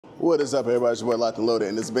What is up, everybody? It's your boy Locked and Loaded,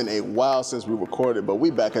 and it's been a while since we recorded, but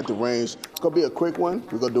we back at the range. It's gonna be a quick one.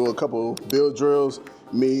 We're gonna do a couple build drills.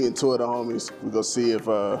 Me and two of the homies. We're gonna see if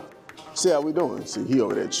see how we doing. See, he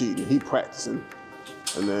over there cheating. He practicing,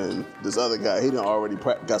 and then this other guy, he done already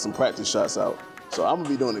got some practice shots out. So I'm gonna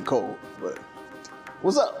be doing it cold. But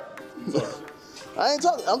what's up? I ain't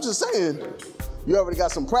talking. I'm just saying. You already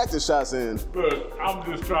got some practice shots in. Look, I'm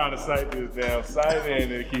just trying to sight this damn sight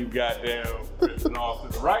and then keep goddamn ripping off to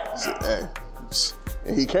the right now. Hey,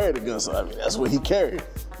 and he carried a gun, so I mean that's what he carried.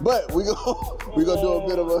 But we gonna do a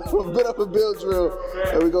bit of a build drill,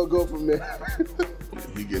 and we gonna go from there.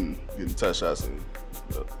 He getting touch shots in.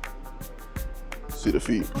 See the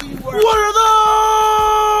feet. What are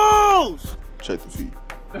those? Check the feet.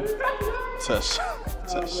 Touch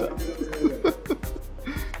shot.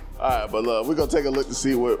 All right, but we're gonna take a look to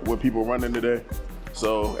see what people running today.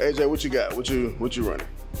 So AJ, what you got? What you running?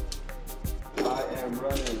 I am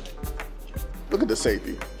running. Look at the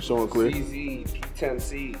safety, showing clear. CZ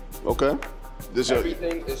P10C. Okay.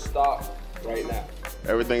 Everything is stopped right now.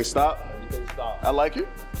 Everything stopped? Everything stopped. I like it,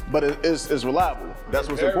 but it's reliable. That's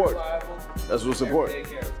what's important. Reliable. That's what's important.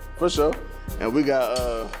 For sure. And we got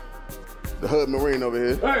the Hood Marine over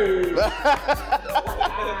here. Hey!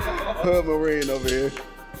 Hood Marine over here.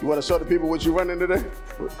 You want to show the people what you running today?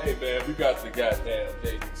 Hey man, we got the goddamn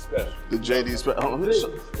JD special. The JD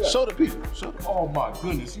special. Show the people. Show them. Oh my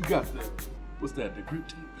goodness, you got the, what's that, the grip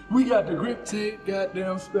tape? We got the grip tape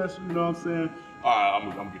goddamn special, you know what I'm saying? All right, I'm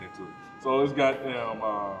gonna get into it. So it's goddamn,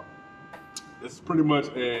 it's pretty much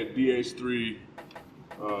a DH3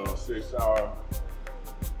 6-hour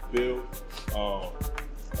build.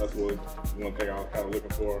 That's one thing I was kind of looking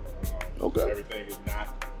for. Okay. Everything is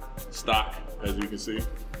not stock, as you can see.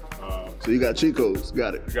 So you got cheat codes,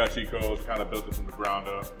 got it. We got cheat codes, kind of built it from the ground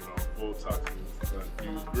up, you know, full tuxes,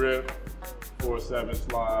 fused grip, 4.7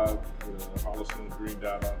 slide, Holliston green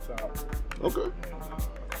dot on top. Okay.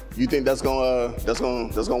 And, you think that's gonna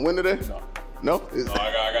win today? No. No? No,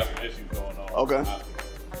 I got some issues going on. Okay.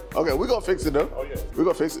 Okay, we're gonna fix it though. Oh yeah. We're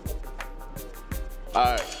gonna fix it. All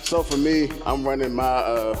right, so for me, I'm running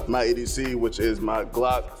my my EDC, which is my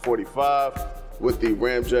Glock 45 with the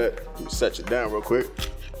ramjet. Let me set you down real quick.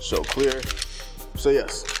 Show clear. So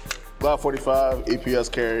yes, Glock 45 EPS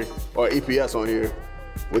carry, or EPS on here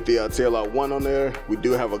with the TLR 1 on there. We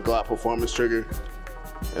do have a Glock performance trigger,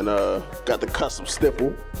 and got the custom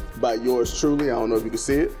stipple by yours truly. I don't know if you can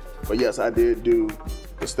see it, but yes, I did do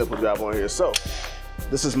the stipple job on here. So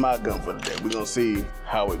this is my gun for today. We're gonna see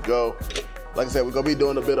how it go. Like I said, we're gonna be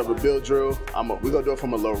doing a bit of a build drill. We're gonna do it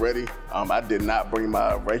from a low ready. I did not bring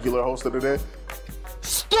my regular holster today.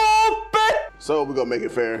 Stupid! So we're gonna make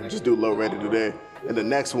it fair, just do low ready today. And the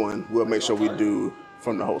next one, we'll make sure we do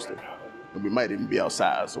from the holster. And we might even be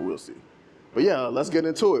outside, so we'll see. But yeah, let's get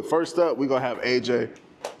into it. First up, we're gonna have AJ.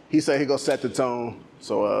 He said he gonna set the tone.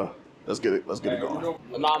 So let's get it going. No,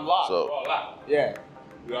 I'm locked. So, yeah.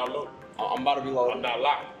 We all loaded. I'm about to be loaded. I'm not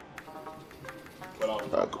locked. But I'm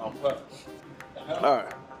puffing. all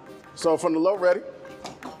right. So from the low ready,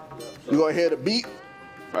 you're gonna hear the beat.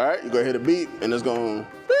 All right, you're gonna hear the beat, and it's gonna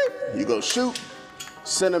beep. You go shoot.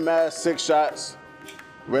 Center mass, 6 shots.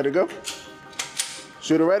 Ready to go?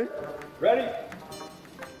 Shooter ready? Ready?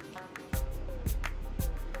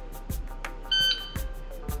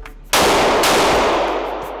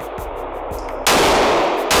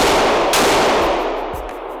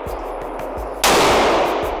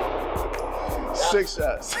 Six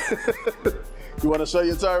shots. You want to show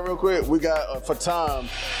your time real quick? We got, for time,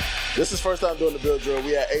 this is first time doing the build drill.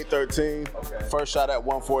 We at 813. Okay. First shot at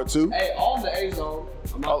 142. Hey, on the A zone.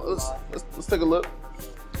 Let's take a look.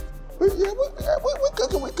 We're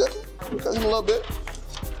cooking. We're cooking a little bit.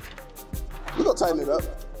 We're gonna tighten it up.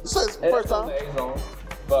 First time.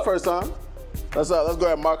 First time. Let's go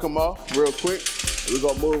ahead and mark them off real quick. We're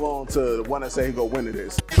gonna move on to the one that say he gonna win it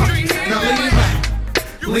is. Now lean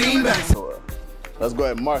back. Lean back. So, let's go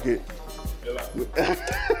ahead and mark it.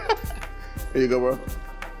 Here you go, bro.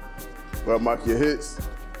 Go ahead, mark your hits.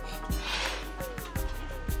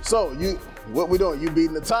 So what we doing? You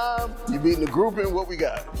beating the time? You beating the grouping? What we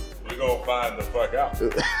got? We gonna find the fuck out.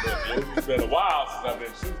 Look, it's been a while since I've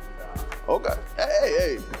been shooting now. Okay.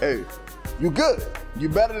 Hey. You good. You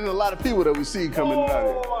better than a lot of people that we see coming out here. I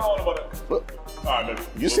don't know about that. Look, all right, maybe.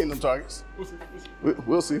 You seen them targets.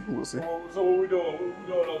 We'll see. So what we doing? What we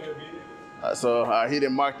doing on here, BD? So he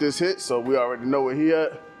didn't mark this hit, so we already know where he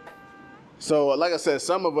at. So like I said, not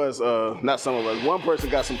some of us, one person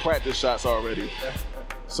got some practice shots already.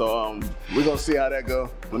 So we're gonna see how that go.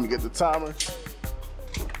 Let me get the timer.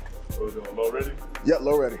 What we doing, low ready? Yep,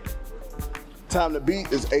 low ready. Time to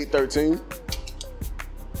beat is 8:13.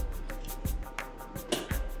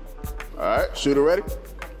 All right, shooter ready?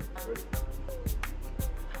 Ready?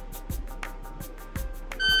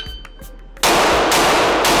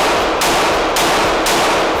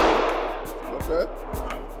 Okay.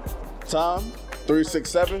 Time,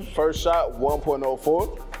 367. First shot,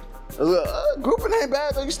 1.04. Grouping ain't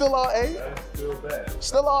bad though. You still all A? That's still bad.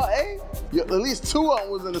 Still all A? At least 2 of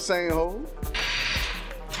them was in the same hole.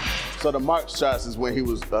 So the marked shots is when he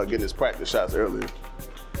was getting his practice shots earlier.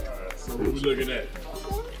 Alright, so what we looking at?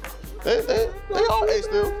 They all A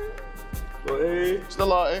still. So A.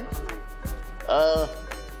 Still all A.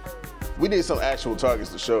 We need some actual targets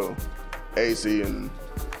to show AC and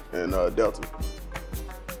Delta.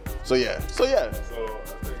 So yeah. So I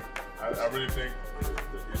really think the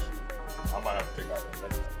issue, I might have to take out the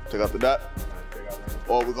next. Take out the dot, Take out the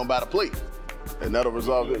or we're gonna buy the plate, and that'll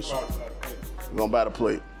resolve the issue. We're gonna buy the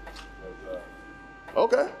plate.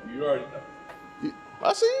 Okay. You already know.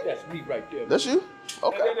 I see you. That's me right there. That's you.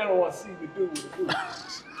 Okay. They don't want to see me do what it do. You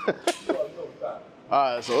already know about it.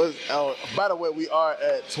 All right. So it's, by the way, we are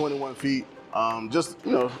at 21 feet. Just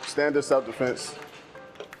standard self-defense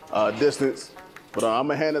distance. But I'm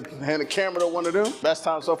gonna hand the camera to one of them. Best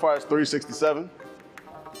time so far is 367.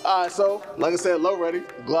 All right. So like I said, low ready.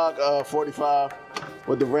 Glock 45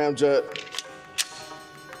 with the ramjet.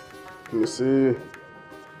 Let me see.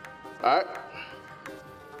 All right.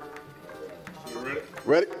 You ready?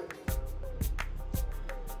 Ready?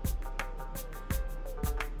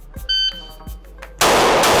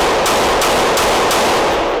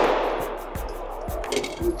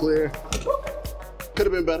 We're clear. Could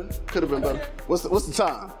have been better. Could have been better. What's the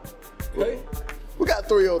time? Okay. We got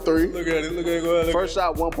 303. Look at it. Look at it. Go ahead. First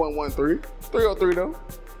shot 1.13. 303 though.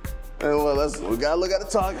 And well, we gotta look at the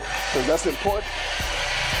target because that's important.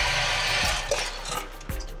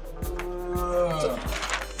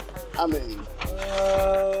 I mean,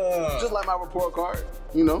 just like my report card,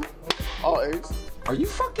 all A's. Are you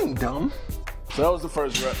fucking dumb? So that was the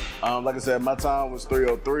first rep. Like I said, my time was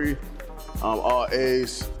 303, all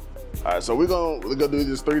A's. All right, so we're gonna do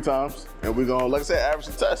this 3 times, and we're gonna, like I said, average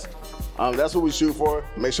the test. That's what we shoot for.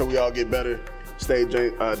 Make sure we all get better, stay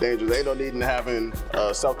dangerous. Ain't no need in having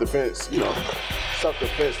self-defense,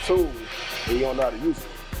 self-defense tools when you don't know how to use it,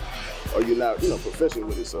 or you're not, proficient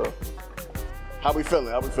with it. So, how we feeling?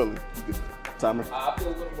 You good, timer? I feel a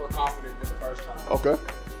little more confident than the first time. Okay. I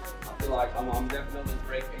feel like I'm definitely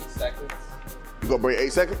break 8 seconds. You gonna break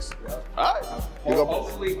 8 seconds? Yeah. All right.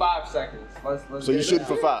 Hopefully 5 seconds. Let's So you shooting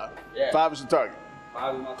for 5? Yeah. 5 is your target.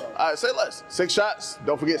 5 is my target. All right, say less. 6 shots.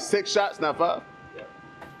 Don't forget 6 shots, not 5.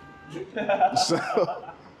 Yeah. So,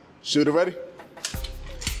 shooter ready?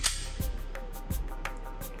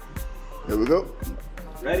 Here we go.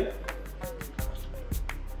 Ready?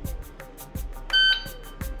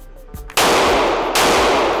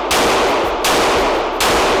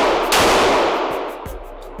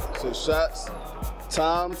 Six shots.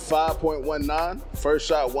 Time 5.19. First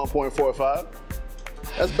shot 1.45.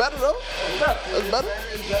 That's better though. That's better.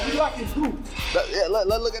 We like it group. Let's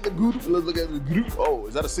look at the group. Let's look at the group. Oh,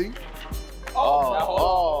 is that a C?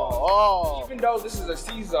 Oh. Even though this is a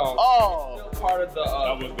C zone, it's still part of the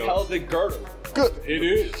pelvic girdle. Good. It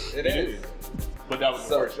is. It is. But that was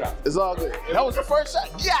the first shot. It's all good. That was the first shot.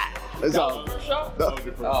 Yeah. It's all good. First shot? No.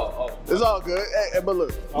 It's all good. Hey, but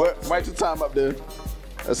look, write your time up there.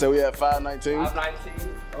 Let's say we had 5:19.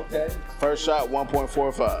 5:19. Okay. First shot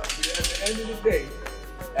 1.45.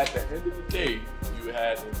 At the end of the day, you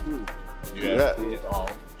had to improve. You had to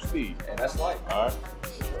improve speed. And that's light. All right.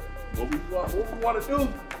 What we want to do? We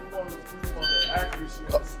want the accuracy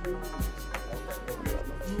and smoothness.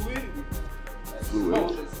 Fluidity.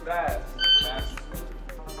 Smooth is fast.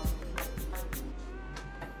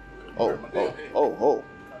 Oh.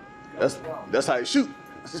 That's how you shoot.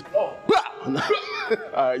 Oh.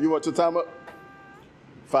 All right, you want your time up?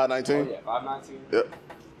 5:19? Yeah, 5:19. Yep.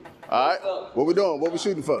 All right, what we doing? What we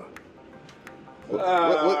shooting for?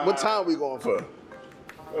 What time we going for?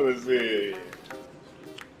 Let me see.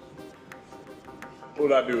 What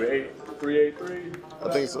did I do? 383? I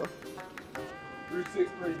think so.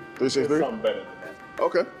 363? 363? Something better than that.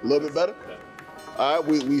 Okay, a little bit better. All right,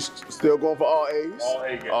 we still going for all A's? All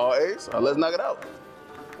A games. All A's? All right, let's knock it out.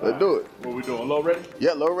 Let's do it. What we doing? Low ready?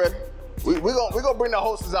 Yeah, low ready. We gonna bring the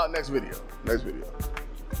hostess out next video.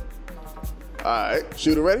 All right,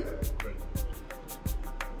 shooter ready? Ready.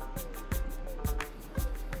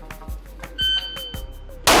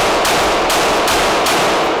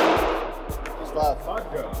 That's 5. My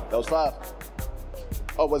God. That was 5.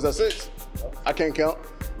 Oh, was that 6? I can't count.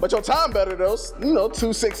 But your time better though.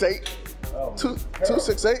 268.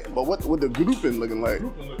 268. But what the grouping looking like?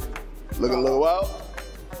 Looking a little wild.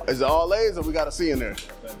 Is it all A's or we got a C in there?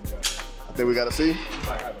 think we got a C?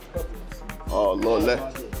 Oh, Lord.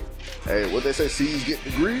 Hey, what they say, C's get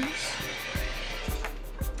degrees?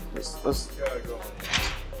 Let's.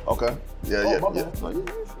 Okay. Yeah. No, you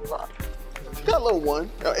got a little one.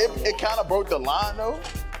 It kind of broke the line, though.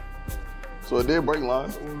 So it did break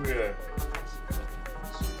line. Oh, yeah.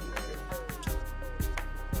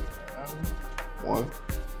 One.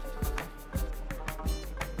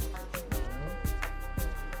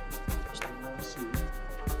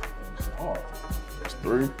 That's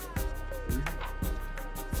 3.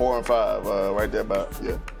 4 and 5, right there about,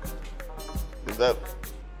 yeah. Is that,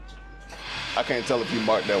 I can't tell if you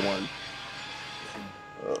marked that one.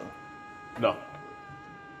 No.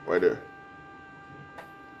 Right there.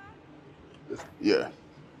 Yeah.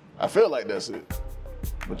 I feel like that's it.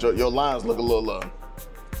 But your lines look a little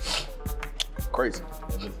crazy.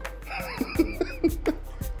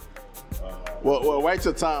 Well, write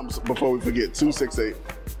your times before we forget. 268.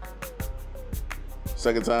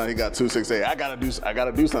 Second time he got 268. I gotta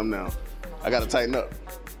do something now. I gotta tighten up.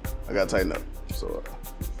 So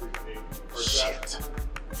shit.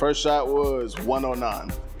 First shot was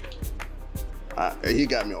 109. He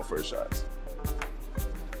got me on first shots.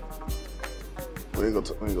 We ain't gonna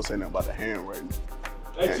say nothing about the handwriting.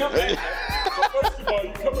 Hey, so first of all,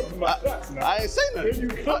 you coming for my shots now. I ain't say nothing. Then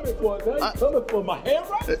you coming for it. Now you coming for my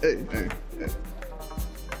handwriting?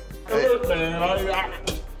 Hey. Look, man,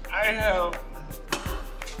 I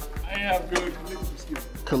have good collection skills.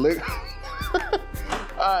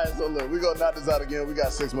 All right, so look, we gonna knock this out again. We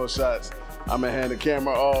got 6 more shots. I'm gonna hand the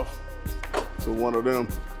camera off to one of them.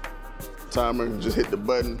 Timer, just hit the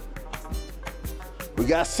button. We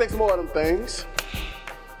got 6 more of them things.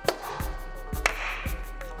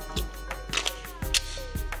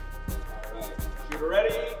 Shooter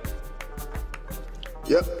ready?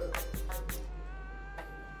 Yep.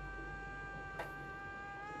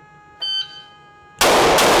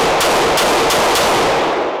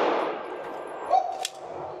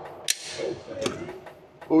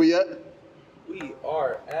 Where we at? We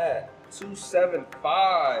are at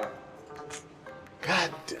 275.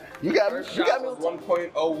 God damn. You got me. First You got shot me. was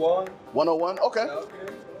 1.01. 101. Okay.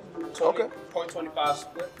 Okay. 0.25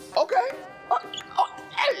 splits. Okay.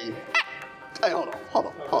 Hey. Hey, hold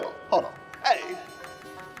on. Hey.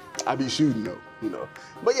 I be shooting though, you know.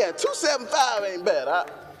 But yeah, 275 ain't bad.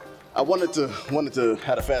 I wanted to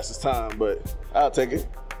have the fastest time, but I'll take it.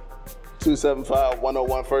 275,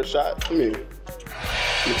 101 first shot. Let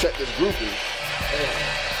me check this grouping.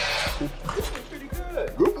 This was pretty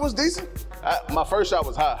good. Grouping was decent. My first shot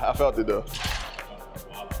was high. I felt it though.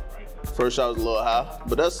 First shot was a little high,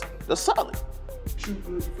 but that's solid. Shoot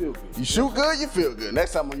good, you feel good. You shoot good, you feel good.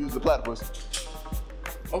 Next time I'm gonna use the platypus.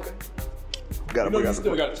 Okay. Gotta bring You out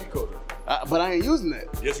still the got a cheat code. but I ain't using that.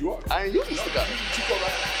 Yes, you are. I ain't using the gun. Cheat code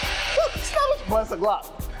right But it's a Glock.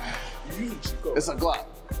 now. You use a cheat code. It's a Glock.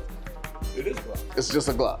 It is Glock. It's just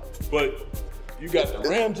a Glock. But you got the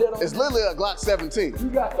Ramjet on. It's literally a Glock 17. You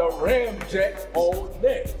got the Ramjet on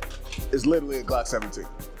there. It's literally a Glock 17.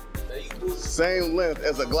 Same length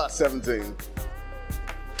as a Glock 17. I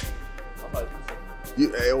might do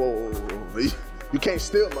something. Hey, whoa. You can't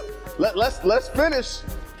steal my. Let's finish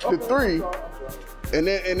the 3, and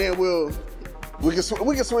then we can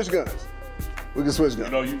switch guns. We can switch guns.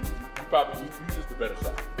 You know, you probably you just the better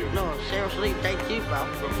shot. No, seriously, thank you, bro.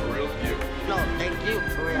 For real, you. No, thank you,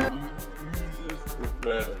 for real. You just the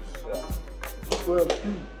better shot. Well,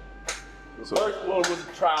 the first one was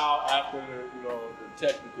a trial after the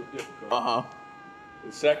technical difficulty.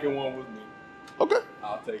 The second one was me. Okay.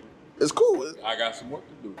 I'll take it. It's cool. I got some work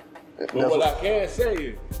to do. But That's what I can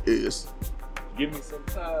say is give me some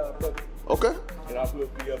time, brother, okay. and I will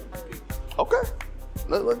be able to get. Okay.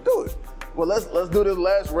 Let's do it. Well, let's do this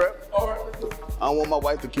last rep. All right, let's do it. I don't want my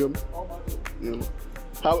wife to kill me. Oh my God. You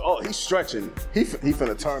know. He's stretching. He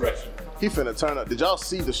finna turn up. Stretching. He finna turn up. Did y'all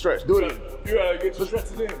see the stretch? Do it. You gotta get your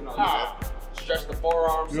stretches in. Stretch the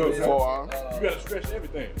forearms. You know what I'm saying? Forearm. You gotta stretch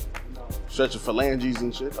everything. Stretch your phalanges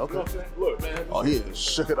and shit. You know Okay. what I'm saying? Look, man. Oh, he done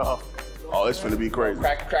shook it off. Oh, it's finna be crazy.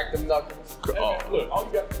 Crack them knuckles. Oh, Look, all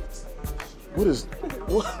you got. what is?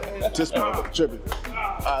 What? This motherfucker tripping.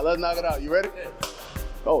 All right, let's knock it out. You ready?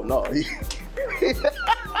 Oh no.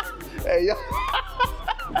 Hey, yo.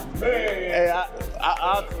 Man. Hey,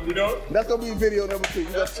 You know? that's gonna be video number 2.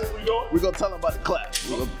 That's what we doing? We're gonna tell them about the clap.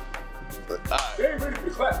 All right. They ain't ready for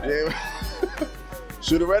the clap. Man. Yeah.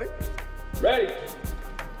 Shooter ready? Ready.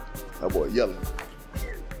 That boy yelling.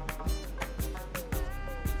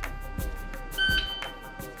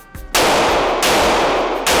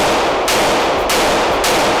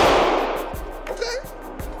 Okay.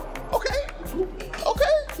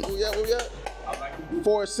 Where we at? I like it.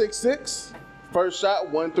 4.66. First shot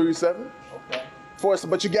 1.37. Okay.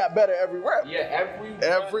 But you got better every rep. Yeah,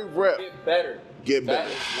 every rep. Get better. Get better.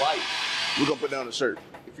 That is life. We're gonna put down the shirt.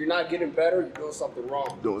 If you're not getting better, you're doing something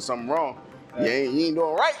wrong. Doing something wrong. You ain't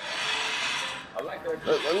doing right. I like that.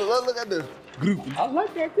 Look at this grouping. I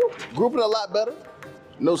like that group. Grouping a lot better.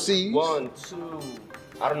 No C's. 1, 2.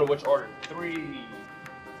 I don't know which order. 3.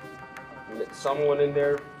 Someone in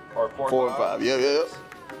there, or 4, 4 and 5. Yeah.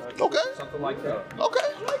 Okay. Something like that. Okay.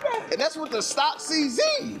 I like that. And that's with the stock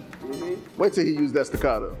CZ. Wait till he used that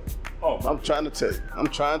staccato. Oh, I'm trying to tell you.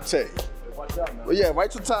 watch out, man. Well, yeah, right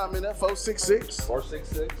to time in that 4.66.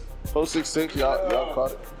 4.66. 4.66. Y'all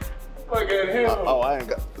caught it. Look at him. Oh, I ain't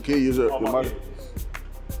got. Can you use your marker?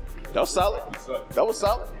 That was solid. That was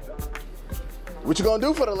solid. What you gonna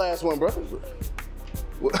do for the last one, bro?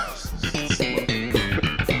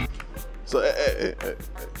 So,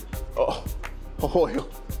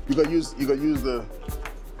 you gonna use the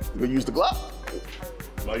Glock?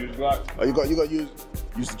 I use Glock. Or you gonna use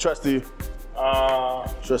the trusty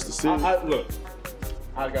series? Look,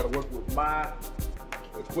 I gotta work with my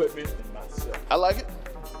equipment and myself. I like it.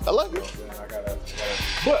 I gotta.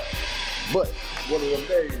 But one of them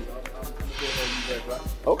days, I'm gonna use that Glock.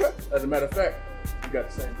 Okay. As a matter of fact, you got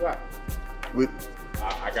the same Glock.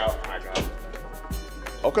 I got it.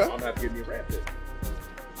 Okay. I'm gonna have to get me a ramp pit.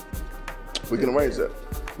 We can arrange that.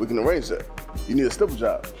 You need a stipple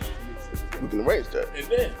job. We can arrange that. And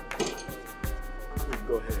then we can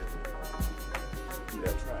go ahead and do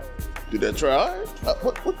that try. Do that try. All right.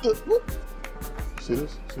 What? See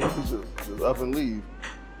this? See, he just up and leave.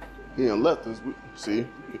 He done left us. See,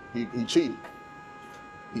 he cheating.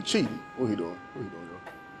 He cheating. What he doing? Yo?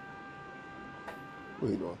 What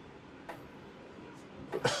he doing?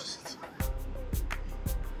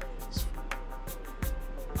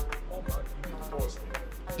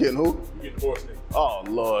 Getting who? You getting divorced, nigga. Oh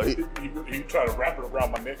Lord. He tried to wrap it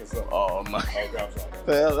around my neck or something. Oh my. Okay, I'm sorry.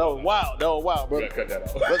 That was wild. That was wild, bro. You gotta cut that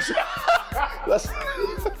out. Let's.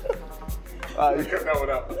 All right. Cut that one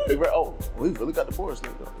out. Oh, we really got the Boris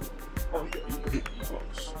nigga. Oh, yeah.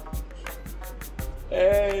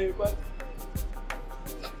 Hey, but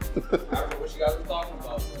I don't know what you guys were talking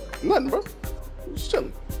about. Nothing, bro. Just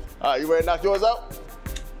chilling. All right, you ready to knock yours out?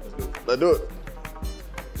 Let's do it.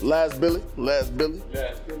 Last Billy. What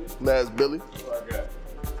I got?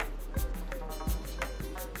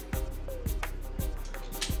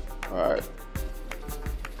 All right.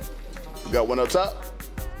 You got one up top?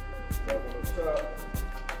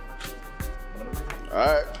 All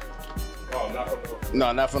right. Oh, not from the...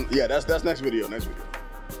 No, not from. Yeah, that's next video. All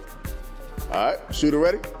right. Shooter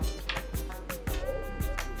ready?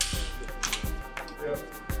 Yeah.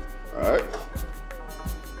 All right.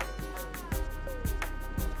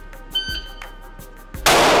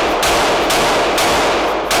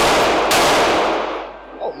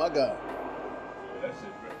 Oh my God. Yeah, that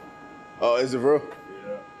shit real. Oh, is it real?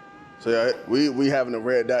 Yeah. So yeah, we having a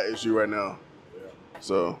red dot issue right now. Yeah.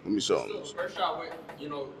 So let me show them. So first shot went,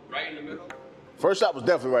 right in the middle. First shot was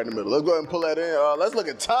definitely right in the middle. Let's go ahead and pull that in. Let's look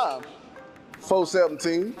at time.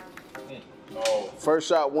 4:17. Oh. First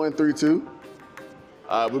shot 1.32.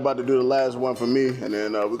 We're about to do the last one for me, and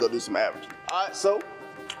then we're gonna do some average. All right, so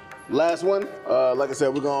last one. Like I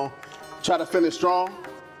said, we're gonna try to finish strong.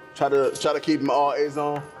 Try to keep them all A's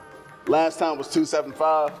on. Last time was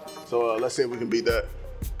 2.75, so let's see if we can beat that.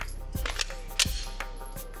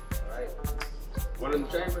 All right. One in the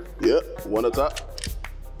chamber. Yep, one up top.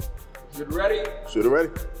 Shooter ready? Shooter ready.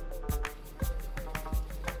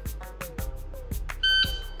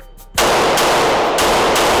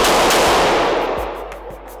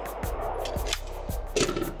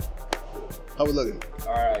 How we looking?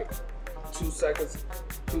 All right. 2 seconds.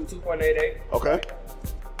 2.88. Okay.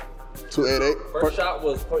 2.88. First shot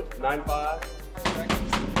was 0.95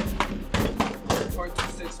 seconds.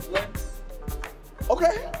 0.26 splits.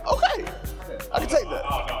 Okay. I can take that.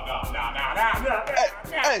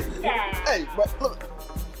 Hey, but look.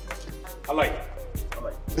 I like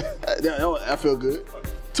it. Yeah, I feel good.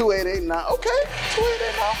 2.889. Okay.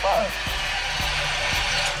 2.8895.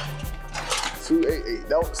 2.88.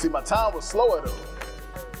 That, see, my time was slower though.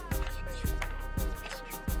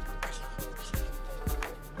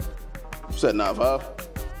 Set 9.5.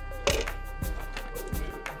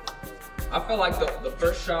 I feel like the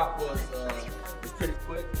first shot was pretty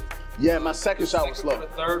quick. Yeah, my second shot was slow. The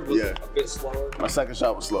third was a bit slower. My second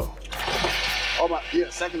shot was slow. Oh my, yeah,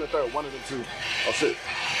 second and third, one of them two. Oh shit.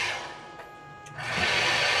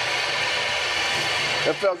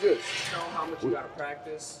 That felt good. You know how much you gotta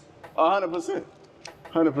practice? 100%.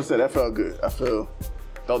 100%. That felt good. I feel.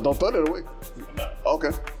 Don't throw that away.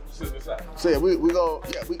 Okay. Sit this out. So yeah, we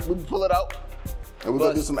pull it out and we're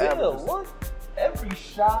gonna do some averages. Look, every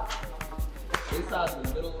shot inside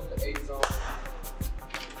the middle of the 8 zone.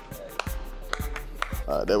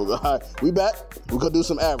 All right, there we go. All right, we back. We're gonna do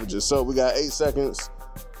some averages. So we got 8 seconds,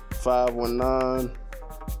 519.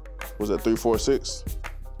 Was that 346?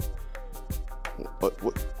 What?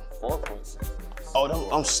 4.6. Oh, no,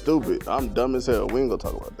 I'm stupid. I'm dumb as hell. We ain't gonna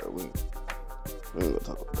talk about that. We ain't gonna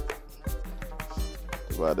talk about that.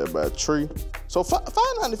 Divide that by 3. So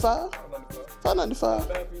 595. 595.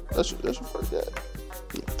 That's your first guy.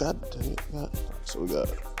 God dang it. God. So we got.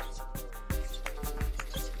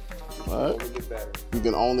 All right. You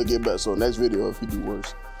can only get better. So next video, if you do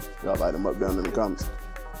worse, y'all light them up down in the comments.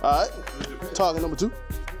 All right. Target number 2.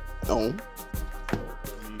 On.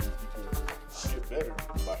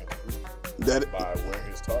 Get better by wearing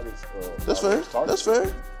his targets. That's fair. That's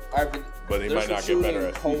fair. But he might not get better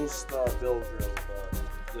at post build drill.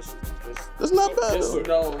 That's not bad.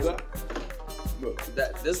 Look,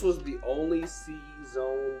 this was the only C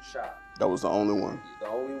zone shot. That was the only one. The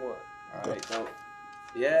only one. All right, don't.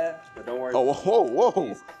 Yeah, but don't worry. Oh,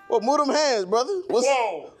 whoa. Move them hands, brother.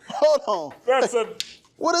 Whoa. Hold on. That's a.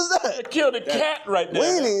 What is that? Killed a cat right there. We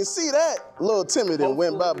didn't even see that. A little timid and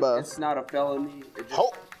went bye-bye. It's not a felony.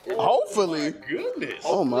 Hopefully.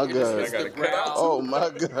 Oh my goodness. Oh my God. Oh my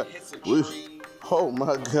God. Oh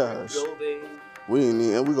my gosh. We ain't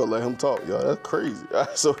even, and we gonna let him talk, y'all. That's crazy. All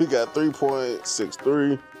right, so we got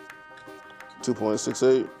 3.63,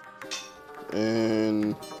 2.68,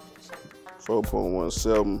 and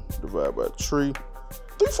 4.17 divided by 3.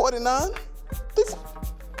 349.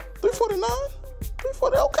 349.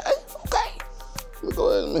 340. Okay. Let me go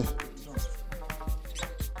ahead and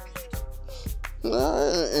all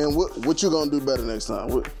right, and what you gonna do better next time?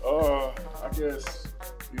 I guess,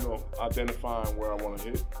 identifying where I want to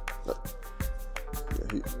hit.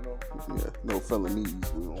 No felonies.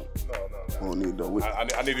 We don't. No. We don't need those. I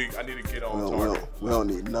need to get on target. We don't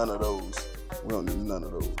need none of those.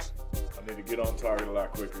 I need to get on target a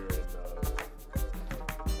lot quicker and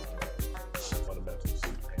fundamentals.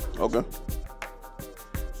 Okay.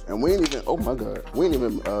 And we ain't even. Oh my God. We ain't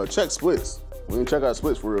even check splits. We didn't check our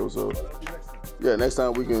splits for real. So yeah, next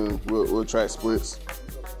time we'll track splits.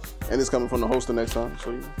 And it's coming from the hoster next time.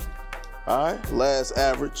 So all right. Last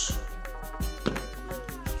average.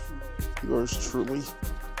 Yours truly,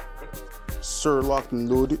 Sir Locked and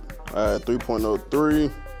Loaded.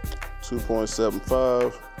 3.03,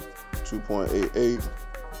 2.75, 2.88.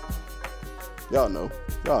 Y'all know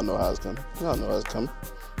how it's coming.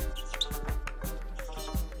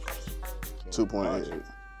 2.88.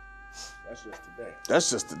 That's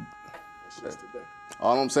just today.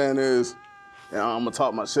 All I'm saying is, I'm gonna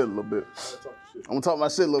talk my shit a little bit.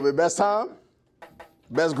 Best time,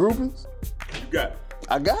 best groupings. You got it.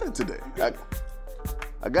 I got it today.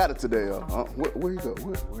 I got it today, y'all. Where you go?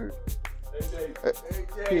 Where?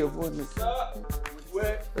 Hey, what's up?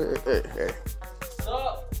 Hey. What's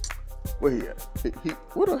up? Where he at?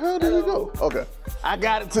 Where the hell did he go? Okay. I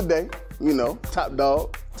got it today. Top dog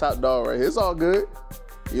right here. It's all good.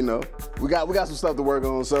 We got some stuff to work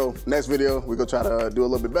on. So next video, we're gonna try to do a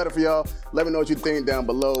little bit better for y'all. Let me know what you think down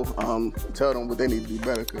below. Tell them what they need to do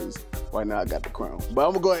better, because right now I got the crown. But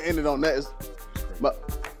I'm gonna go ahead and end it on that. But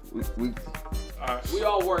we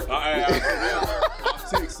all work. I'll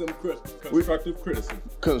take some constructive criticism.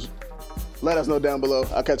 Let us know down below.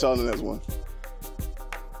 I'll catch y'all in the next one.